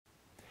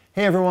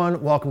Hey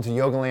everyone, welcome to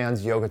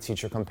Yogaland's Yoga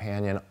Teacher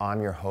Companion.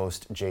 I'm your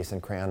host, Jason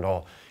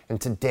Crandall,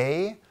 and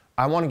today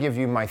I want to give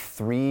you my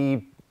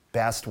three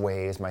best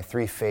ways, my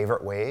three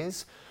favorite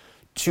ways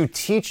to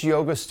teach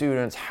yoga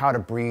students how to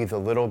breathe a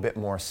little bit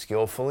more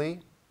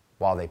skillfully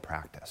while they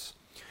practice.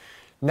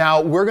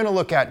 Now, we're going to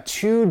look at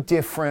two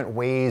different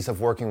ways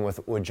of working with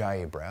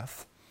Ujjayi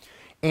breath.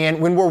 And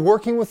when we're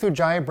working with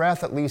Ujjayi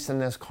breath, at least in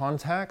this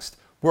context,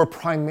 we're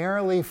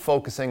primarily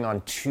focusing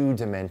on two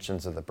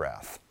dimensions of the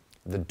breath.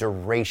 The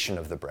duration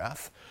of the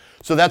breath.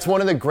 So that's one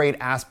of the great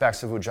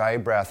aspects of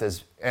Ujjayi breath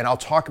is, and I'll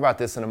talk about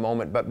this in a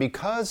moment, but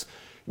because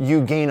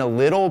you gain a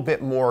little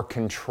bit more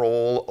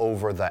control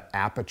over the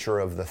aperture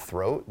of the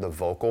throat, the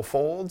vocal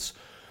folds,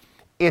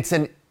 it's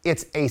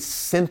a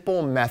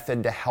simple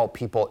method to help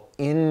people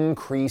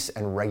increase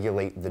and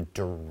regulate the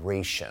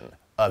duration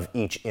of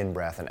each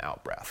in-breath and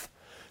out-breath.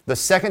 The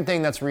second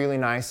thing that's really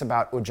nice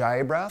about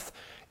Ujjayi breath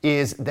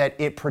is that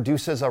it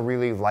produces a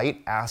really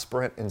light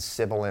aspirant and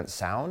sibilant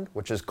sound,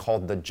 which is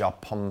called the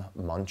Japam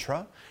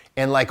mantra.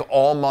 And like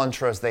all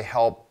mantras, they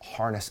help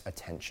harness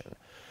attention.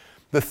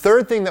 The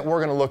third thing that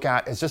we're going to look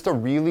at is just a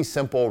really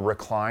simple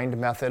reclined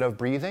method of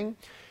breathing.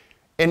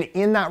 And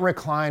in that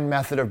reclined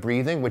method of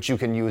breathing, which you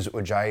can use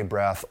Ujjayi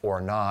breath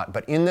or not,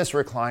 but in this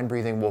reclined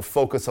breathing, we'll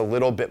focus a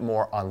little bit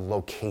more on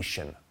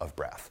location of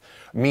breath.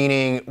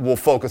 Meaning we'll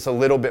focus a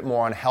little bit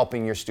more on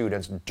helping your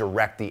students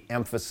direct the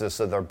emphasis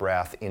of their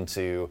breath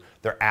into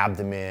their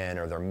abdomen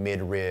or their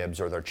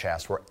mid-ribs or their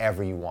chest,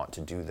 wherever you want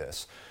to do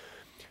this.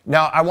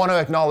 Now, I want to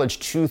acknowledge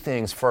two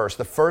things first.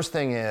 The first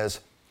thing is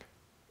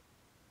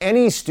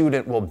any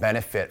student will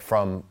benefit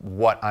from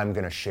what I'm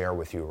going to share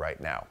with you right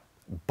now.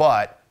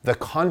 But the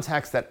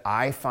context that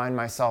I find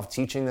myself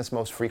teaching this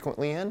most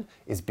frequently in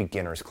is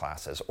beginners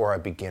classes or a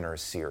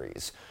beginners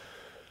series.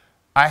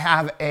 I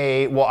have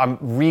I'm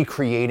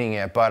recreating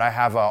it, but I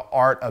have an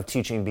Art of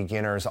Teaching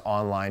Beginners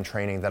online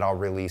training that I'll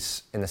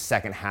release in the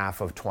second half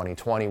of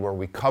 2020 where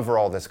we cover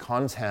all this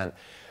content.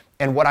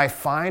 And what I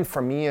find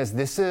for me is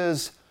this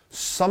is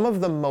some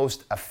of the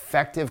most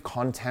effective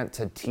content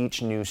to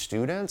teach new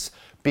students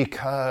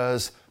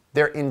because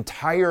their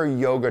entire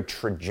yoga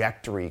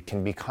trajectory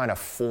can be kind of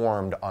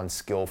formed on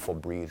skillful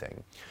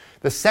breathing.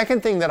 The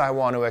second thing that I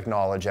want to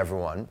acknowledge,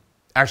 everyone,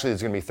 actually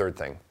there's going to be a third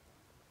thing.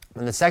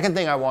 And the second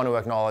thing I want to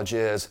acknowledge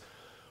is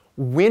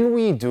when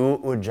we do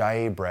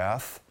Ujjayi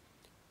breath,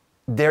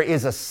 there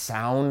is a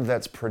sound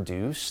that's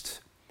produced,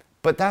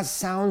 but that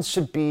sound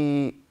should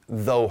be,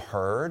 though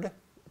heard,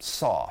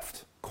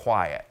 soft,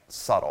 quiet,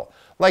 subtle.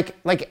 Like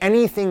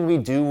anything we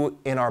do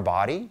in our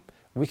body,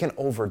 we can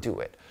overdo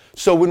it.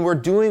 So when we're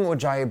doing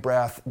Ujjayi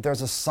breath,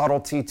 there's a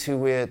subtlety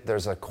to it,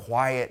 there's a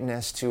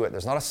quietness to it,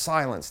 there's not a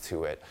silence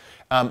to it.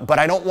 But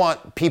I don't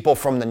want people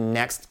from the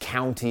next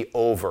county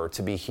over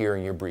to be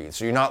hearing you breathe.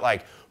 So you're not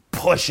like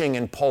pushing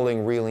and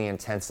pulling really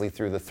intensely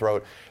through the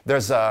throat.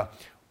 There's a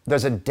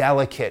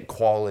delicate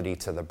quality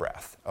to the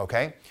breath,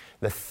 okay?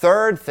 The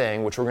third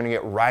thing, which we're gonna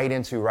get right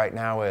into right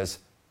now, is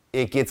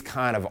it gets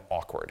kind of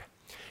awkward.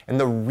 And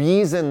the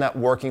reason that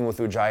working with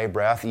Ujjayi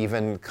breath,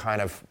 even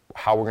kind of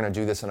how we're going to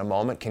do this in a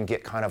moment, can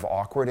get kind of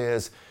awkward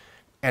is,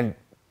 and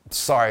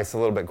sorry, it's a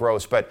little bit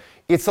gross, but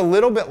it's a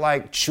little bit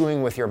like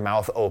chewing with your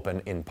mouth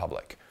open in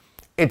public.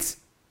 It's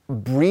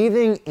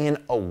breathing in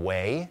a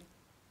way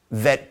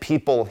that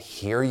people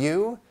hear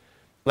you,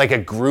 like a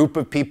group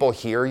of people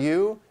hear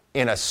you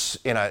in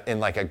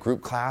like a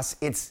group class.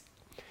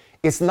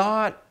 It's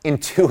not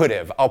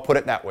intuitive, I'll put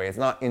it that way. It's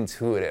not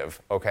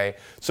intuitive, okay?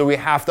 So we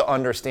have to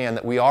understand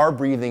that we are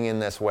breathing in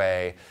this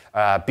way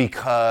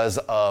because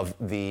of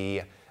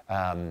the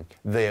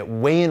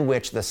way in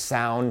which the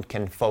sound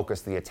can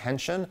focus the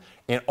attention,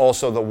 and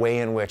also the way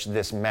in which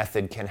this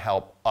method can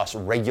help us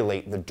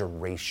regulate the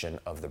duration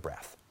of the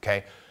breath,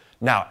 okay?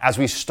 Now, as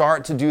we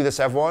start to do this,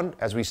 everyone,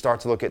 as we start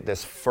to look at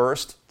this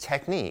first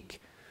technique,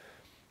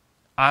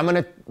 I'm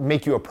going to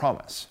make you a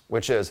promise,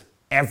 which is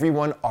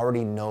everyone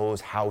already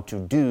knows how to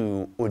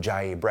do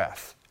Ujjayi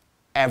breath.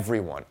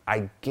 Everyone.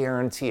 I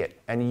guarantee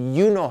it. And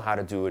you know how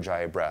to do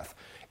Ujjayi breath.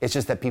 It's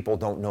just that people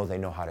don't know they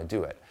know how to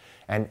do it.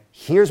 And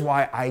here's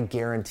why I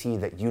guarantee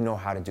that you know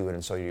how to do it,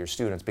 and so do your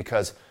students,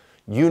 because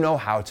you know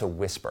how to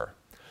whisper.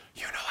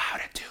 You know how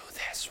to do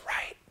this,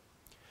 right?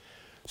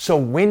 So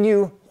when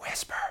you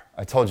whisper,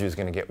 I told you it was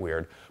going to get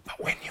weird,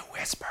 but when you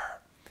whisper,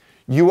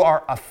 you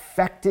are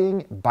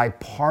affecting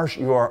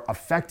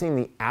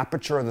the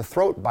aperture of the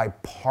throat by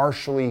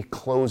partially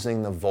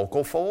closing the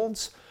vocal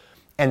folds,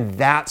 and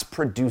that's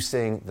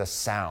producing the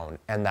sound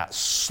and that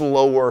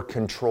slower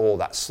control,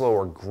 that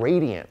slower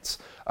gradient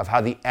of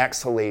how the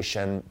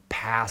exhalation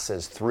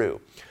passes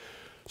through.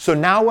 So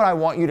now what I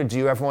want you to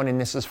do, everyone, and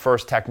this is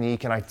first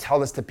technique, and I tell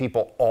this to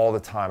people all the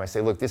time. I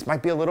say, look, this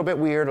might be a little bit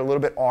weird, a little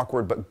bit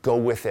awkward, but go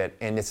with it,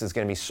 and this is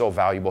going to be so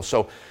valuable.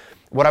 So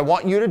what I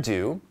want you to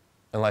do,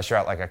 unless you're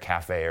at like a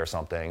cafe or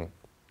something,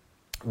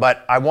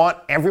 but I want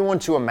everyone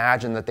to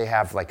imagine that they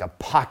have like a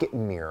pocket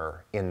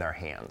mirror in their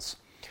hands.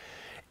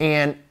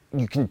 And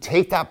you can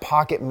take that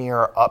pocket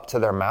mirror up to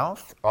their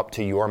mouth, up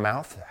to your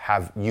mouth.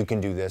 You can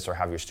do this or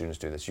have your students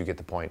do this. You get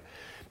the point.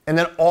 And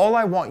then all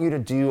I want you to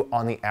do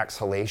on the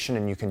exhalation,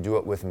 and you can do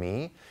it with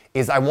me,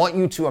 is I want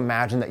you to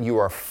imagine that you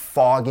are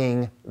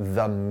fogging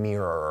the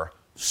mirror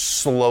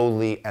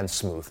slowly and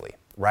smoothly,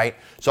 right?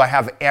 So I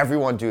have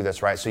everyone do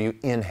this, right? So you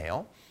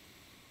inhale,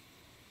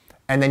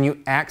 and then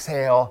you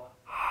exhale,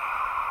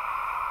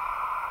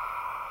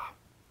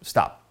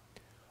 stop.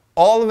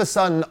 All of a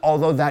sudden,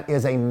 although that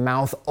is a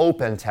mouth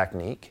open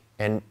technique,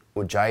 and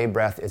Ujjayi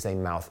breath is a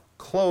mouth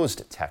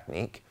closed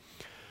technique,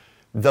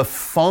 the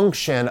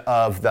function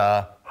of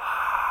the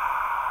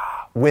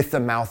with the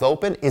mouth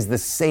open is the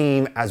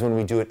same as when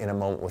we do it in a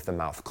moment with the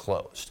mouth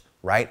closed,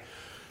 right?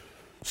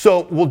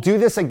 So we'll do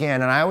this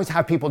again, and I always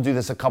have people do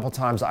this a couple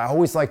times. I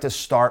always like to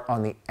start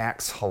on the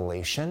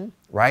exhalation,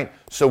 right?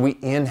 So we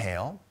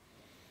inhale,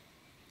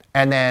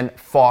 and then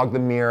fog the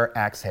mirror,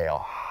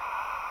 exhale.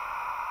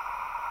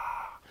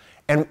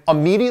 And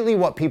immediately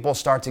what people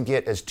start to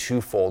get is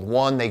twofold.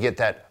 One, they get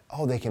that,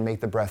 oh, they can make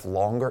the breath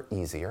longer,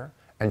 easier.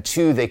 And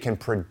two, they can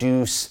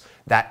produce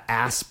that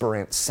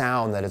aspirant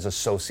sound that is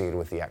associated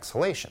with the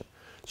exhalation.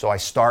 So I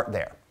start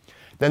there.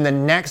 Then the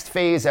next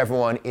phase,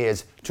 everyone,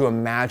 is to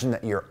imagine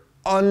that you're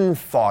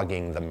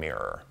unfogging the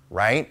mirror,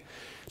 right?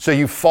 So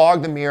you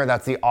fog the mirror,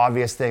 that's the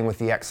obvious thing with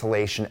the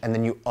exhalation, and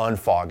then you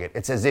unfog it.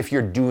 It's as if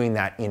you're doing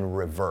that in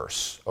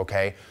reverse,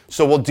 okay?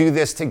 So we'll do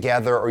this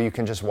together, or you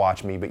can just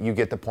watch me, but you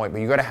get the point.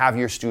 But you gotta have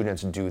your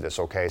students do this,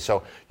 okay?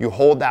 So you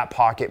hold that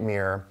pocket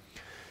mirror,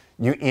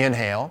 you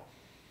inhale,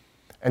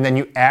 and then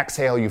you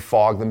exhale, you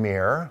fog the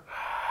mirror.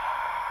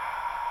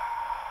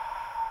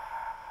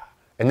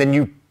 And then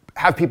you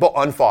have people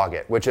unfog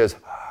it, which is,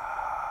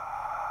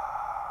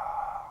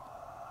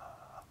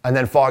 and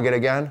then fog it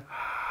again.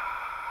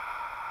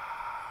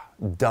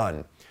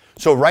 Done.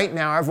 So right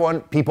now,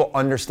 everyone, people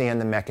understand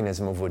the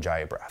mechanism of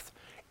Ujjayi breath.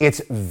 It's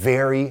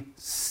very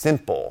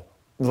simple,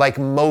 like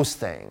most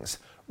things,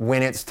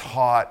 when it's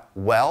taught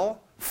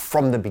well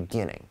from the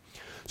beginning.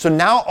 So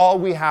now all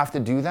we have to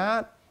do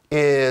that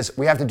is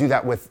we have to do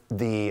that with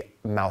the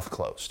mouth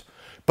closed.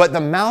 But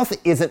the mouth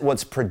isn't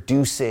what's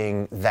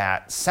producing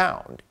that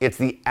sound. It's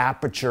the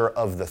aperture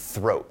of the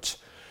throat.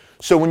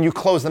 So when you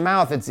close the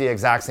mouth, it's the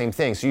exact same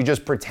thing. So you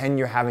just pretend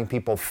you're having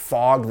people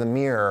fog the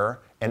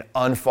mirror and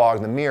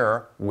unfog the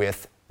mirror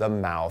with the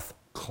mouth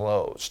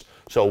closed.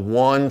 So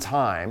one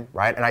time,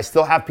 right? And I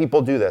still have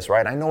people do this,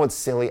 right? I know it's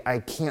silly. I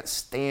can't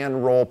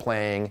stand role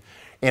playing.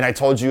 And I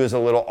told you it's a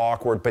little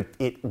awkward, but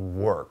it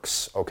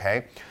works,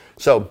 okay?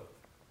 So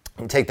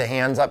you take the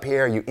hands up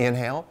here, you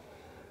inhale,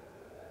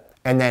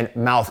 and then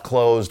mouth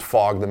closed,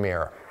 fog the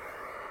mirror.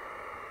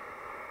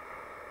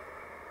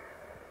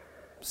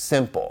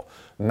 Simple.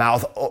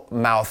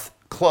 Mouth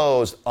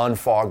closed,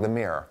 unfog the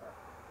mirror.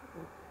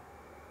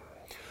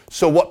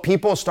 So what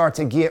people start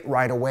to get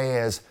right away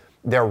is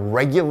they're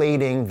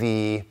regulating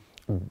the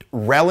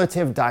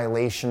relative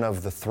dilation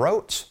of the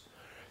throat.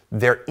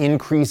 They're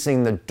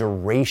increasing the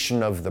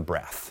duration of the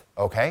breath,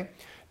 okay?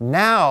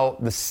 Now,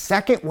 the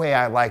second way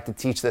I like to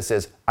teach this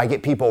is I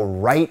get people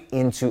right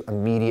into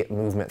immediate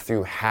movement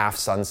through half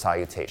sun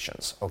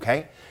salutations,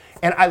 okay?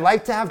 And I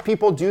like to have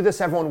people do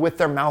this, everyone, with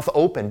their mouth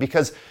open,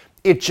 because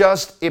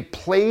it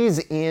plays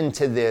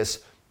into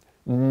this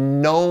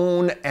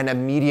known and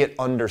immediate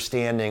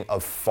understanding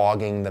of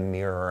fogging the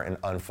mirror and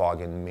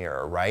unfogging the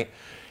mirror, right?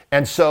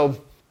 And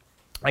so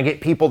I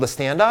get people to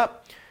stand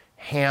up,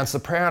 hands to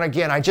prayer. And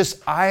again,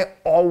 I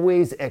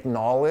always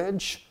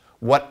acknowledge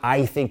what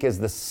I think is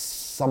the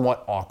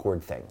somewhat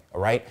awkward thing,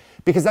 all right?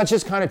 Because that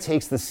just kind of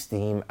takes the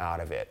steam out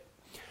of it.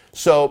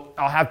 So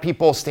I'll have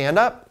people stand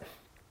up.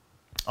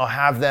 I'll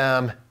have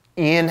them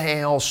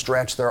inhale,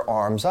 stretch their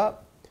arms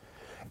up,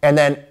 and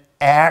then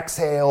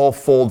exhale,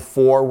 fold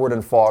forward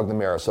and fog the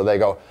mirror. So they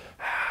go,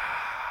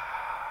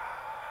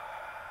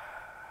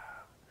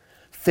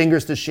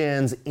 fingers to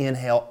shins,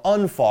 inhale,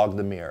 unfog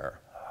the mirror.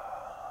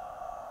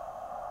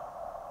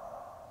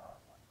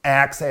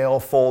 Exhale,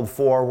 fold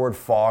forward,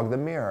 fog the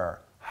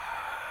mirror.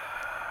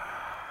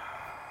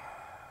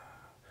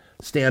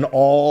 Stand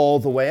all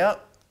the way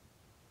up,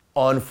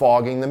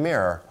 unfogging the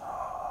mirror.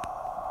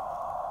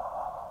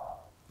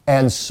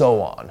 And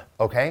so on,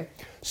 okay?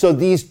 So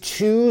these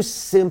two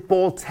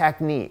simple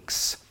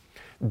techniques,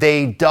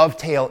 they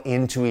dovetail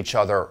into each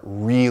other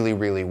really,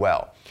 really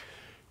well.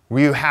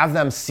 You have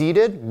them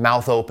seated,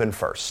 mouth open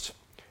first.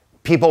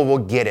 People will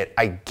get it,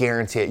 I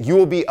guarantee it. You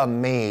will be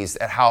amazed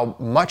at how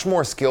much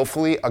more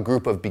skillfully a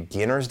group of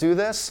beginners do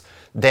this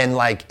than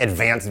like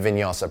advanced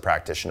vinyasa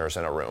practitioners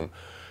in a room.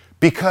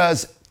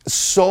 Because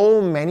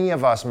so many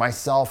of us,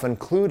 myself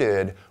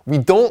included, we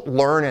don't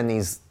learn in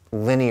these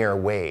linear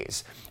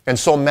ways. And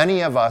so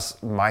many of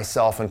us,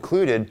 myself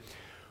included,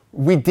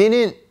 we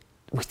didn't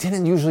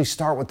usually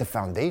start with the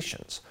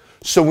foundations.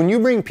 So when you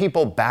bring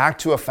people back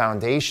to a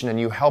foundation and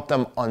you help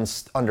them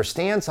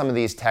understand some of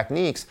these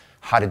techniques,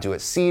 how to do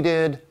it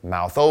seated,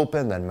 mouth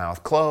open, then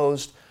mouth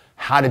closed,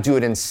 how to do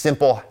it in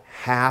simple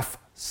half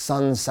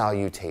sun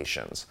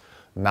salutations,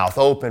 mouth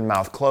open,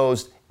 mouth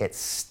closed, it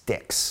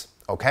sticks,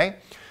 okay?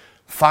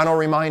 Final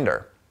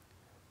reminder,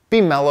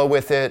 be mellow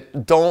with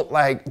it. Don't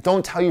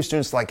tell your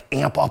students to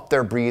amp up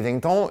their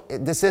breathing.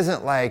 This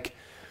isn't like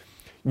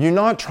you're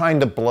not trying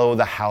to blow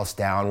the house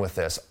down with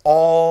this.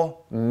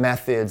 All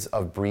methods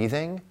of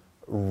breathing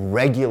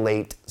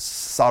regulate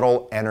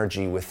subtle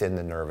energy within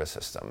the nervous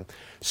system.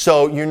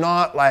 So you're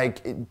not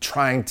like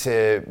trying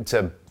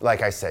to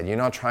like I said, you're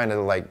not trying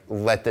to like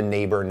let the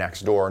neighbor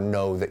next door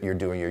know that you're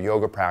doing your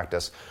yoga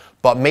practice.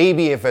 But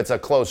maybe if it's a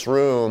close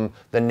room,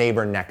 the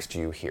neighbor next to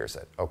you hears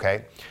it,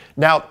 okay?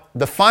 Now,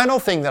 the final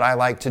thing that I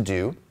like to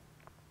do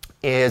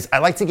is I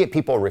like to get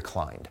people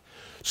reclined.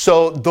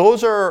 So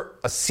those are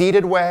a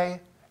seated way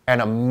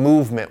and a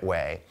movement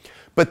way.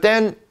 But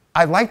then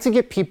I like to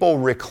get people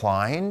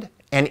reclined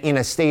and in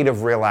a state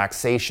of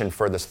relaxation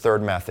for this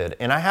third method.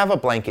 And I have a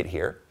blanket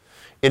here.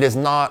 It is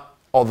not,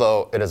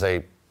 although it is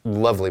a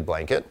lovely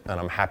blanket, and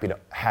I'm happy to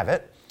have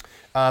it,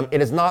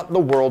 it is not the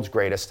world's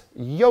greatest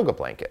yoga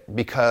blanket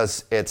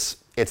because it's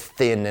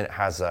thin and it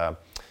has a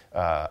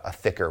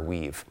thicker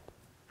weave.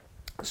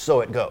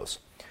 So it goes.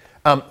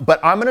 But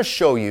I'm going to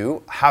show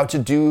you how to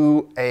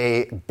do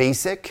a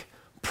basic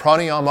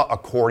pranayama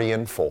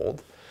accordion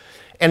fold.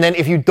 And then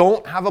if you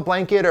don't have a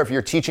blanket or if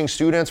you're teaching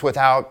students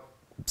without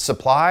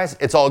supplies,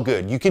 it's all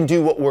good. You can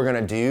do what we're going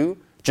to do,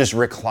 just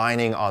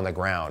reclining on the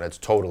ground. It's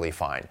totally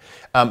fine.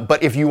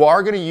 But if you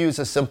are going to use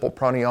a simple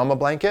pranayama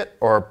blanket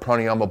or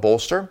pranayama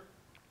bolster,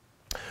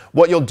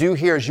 what you'll do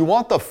here is you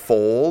want the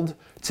fold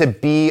to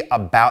be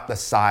about the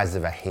size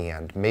of a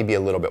hand, maybe a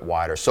little bit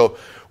wider. So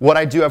what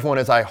I do, everyone,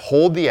 is I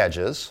hold the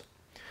edges,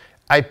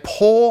 I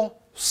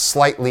pull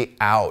slightly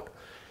out,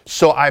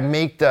 so I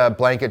make the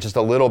blanket just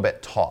a little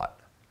bit taut.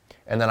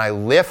 And then I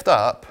lift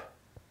up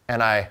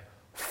and I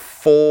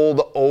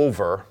fold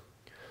over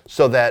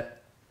so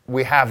that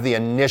we have the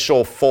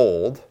initial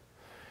fold,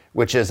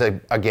 which is,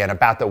 again,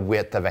 about the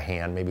width of a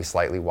hand, maybe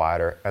slightly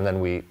wider, and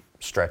then we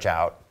stretch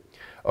out.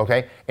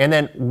 Okay, and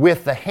then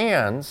with the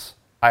hands,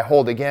 I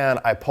hold again,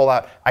 I pull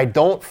out. I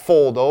don't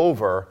fold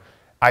over,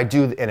 I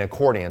do an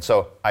accordion.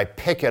 So I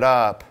pick it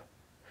up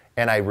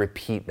and I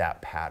repeat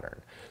that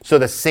pattern. So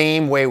the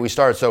same way we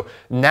started. So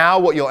now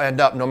what you'll end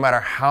up, no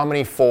matter how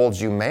many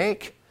folds you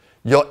make,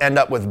 you'll end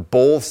up with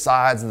both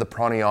sides of the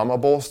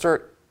pranayama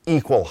bolster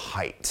equal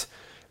height,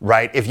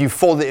 right? If you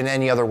fold it in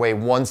any other way,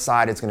 one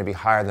side is going to be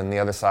higher than the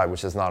other side,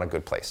 which is not a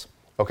good place.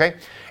 Okay?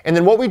 And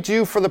then what we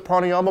do for the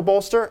pranayama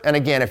bolster, and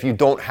again, if you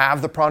don't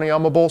have the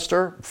pranayama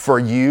bolster for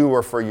you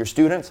or for your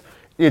students,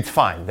 it's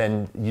fine.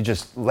 Then you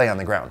just lay on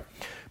the ground.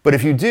 But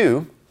if you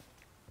do,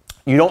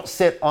 you don't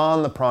sit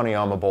on the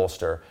pranayama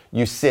bolster,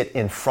 you sit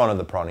in front of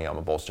the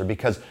pranayama bolster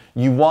because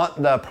you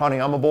want the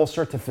pranayama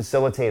bolster to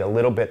facilitate a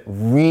little bit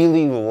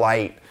really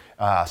light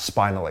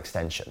spinal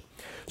extension.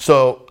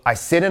 So I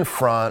sit in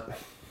front,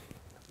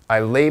 I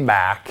lay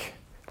back,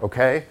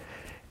 okay?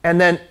 And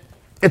then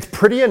it's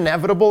pretty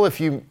inevitable if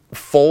you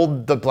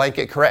fold the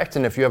blanket correct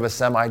and if you have a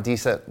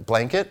semi-decent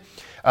blanket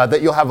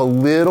that you'll have a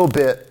little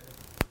bit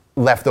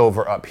left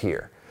over up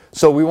here.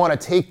 So we want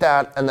to take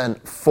that and then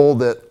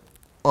fold it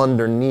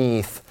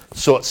underneath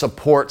so it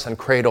supports and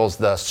cradles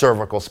the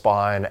cervical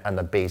spine and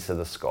the base of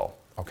the skull,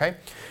 okay?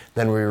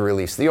 Then we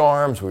release the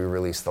arms, we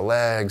release the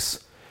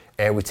legs,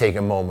 and we take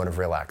a moment of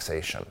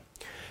relaxation.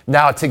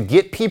 Now, to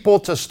get people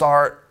to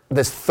start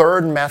this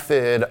third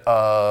method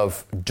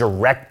of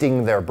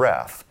directing their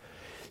breath,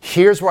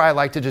 here's where I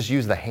like to just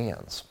use the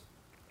hands.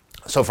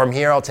 So from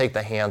here, I'll take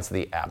the hands to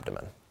the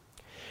abdomen.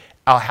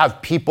 I'll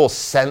have people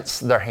sense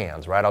their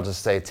hands, right? I'll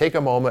just say, take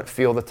a moment,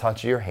 feel the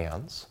touch of your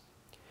hands,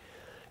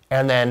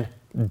 and then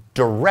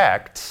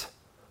direct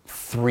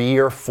 3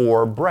 or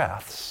 4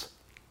 breaths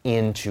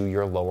into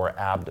your lower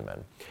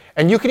abdomen.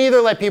 And you can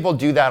either let people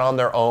do that on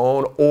their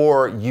own,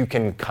 or you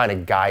can kind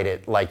of guide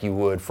it like you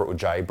would for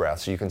Ujjayi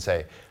breath. So you can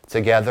say,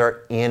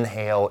 together,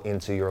 inhale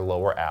into your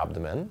lower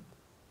abdomen.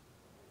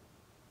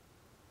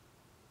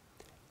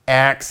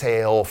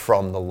 Exhale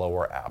from the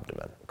lower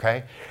abdomen,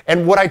 okay?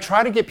 And what I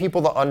try to get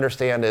people to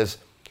understand is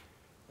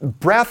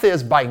breath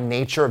is by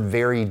nature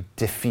very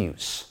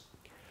diffuse.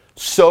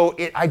 So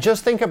I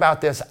just think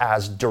about this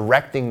as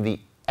directing the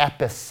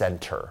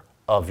epicenter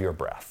of your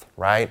breath,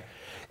 right?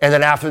 And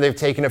then after they've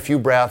taken a few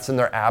breaths in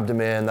their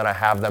abdomen, then I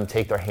have them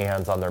take their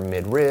hands on their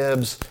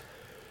mid-ribs,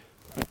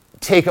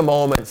 take a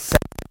moment, set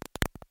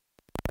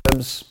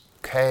ribs,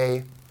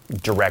 okay?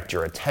 Direct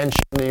your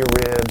attention to your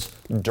ribs,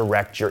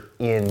 direct your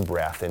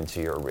in-breath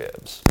into your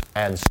ribs,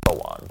 and so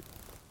on.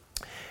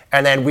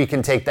 And then we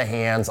can take the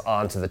hands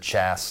onto the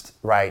chest,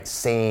 right?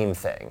 Same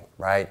thing,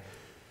 right?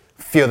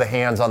 Feel the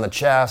hands on the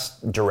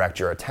chest, direct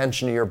your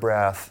attention to your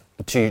breath,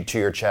 to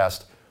your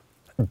chest,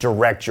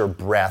 direct your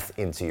breath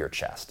into your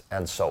chest,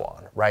 and so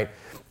on, right?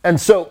 And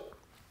so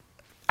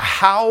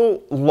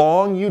how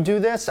long you do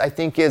this, I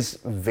think, is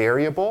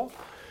variable.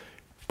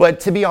 But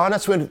to be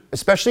honest,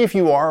 especially if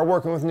you are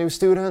working with new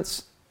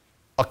students,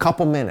 a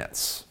couple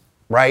minutes,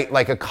 right?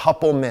 Like a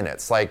couple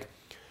minutes, like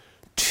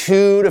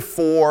 2 to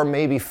 4,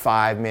 maybe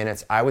 5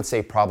 minutes, I would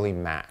say probably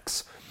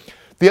max.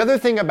 The other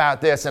thing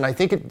about this, and I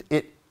think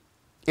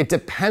it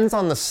depends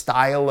on the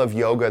style of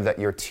yoga that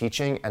you're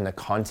teaching and the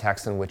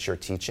context in which you're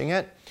teaching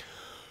it.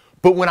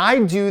 But when I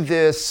do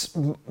this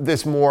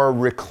more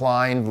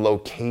reclined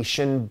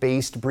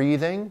location-based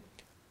breathing,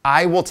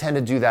 I will tend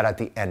to do that at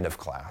the end of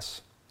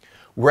class.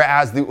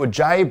 Whereas the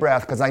Ujjayi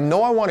breath, because I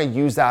know I want to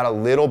use that a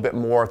little bit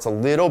more, it's a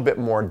little bit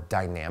more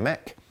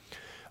dynamic.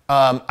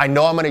 I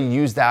know I'm going to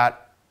use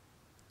that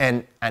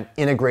and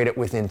integrate it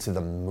into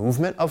the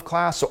movement of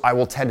class, so I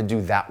will tend to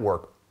do that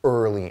work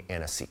early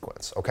in a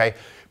sequence, okay?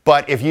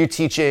 But if you're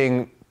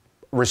teaching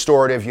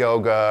restorative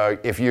yoga,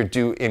 if you're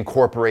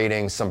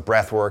incorporating some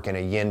breath work in a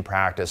yin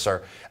practice,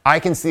 or I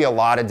can see a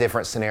lot of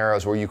different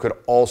scenarios where you could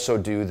also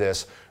do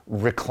this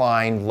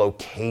reclined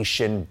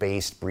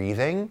location-based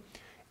breathing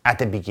at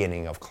the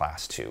beginning of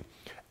class 2.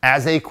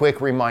 As a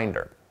quick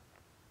reminder,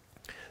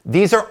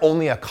 these are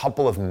only a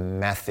couple of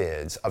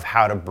methods of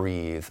how to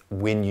breathe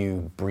when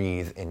you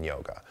breathe in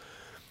yoga.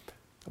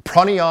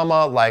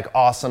 Pranayama, like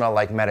asana,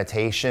 like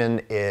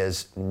meditation,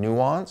 is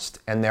nuanced,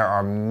 and there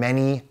are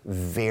many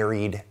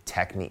varied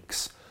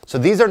techniques. So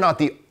these are not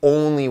the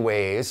only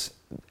ways,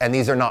 and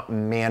these are not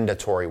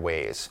mandatory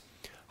ways.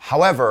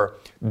 However,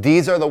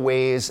 these are the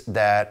ways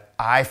that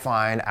I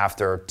find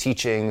after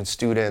teaching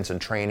students and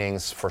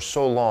trainings for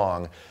so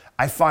long,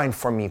 I find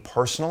for me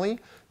personally,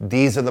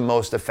 these are the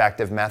most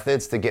effective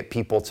methods to get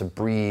people to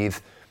breathe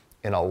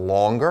in a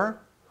longer,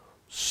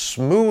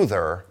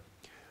 smoother,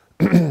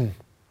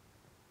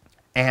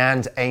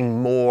 and a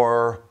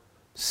more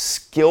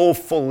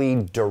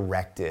skillfully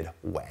directed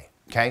way,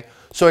 okay?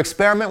 So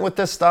experiment with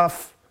this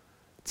stuff,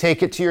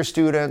 take it to your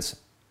students,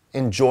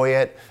 enjoy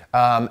it,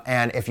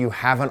 and if you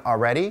haven't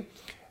already,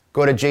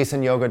 go to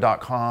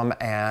jasonyoga.com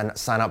and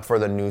sign up for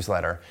the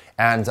newsletter.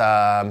 And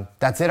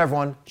that's it,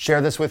 everyone.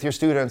 Share this with your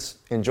students.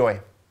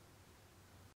 Enjoy.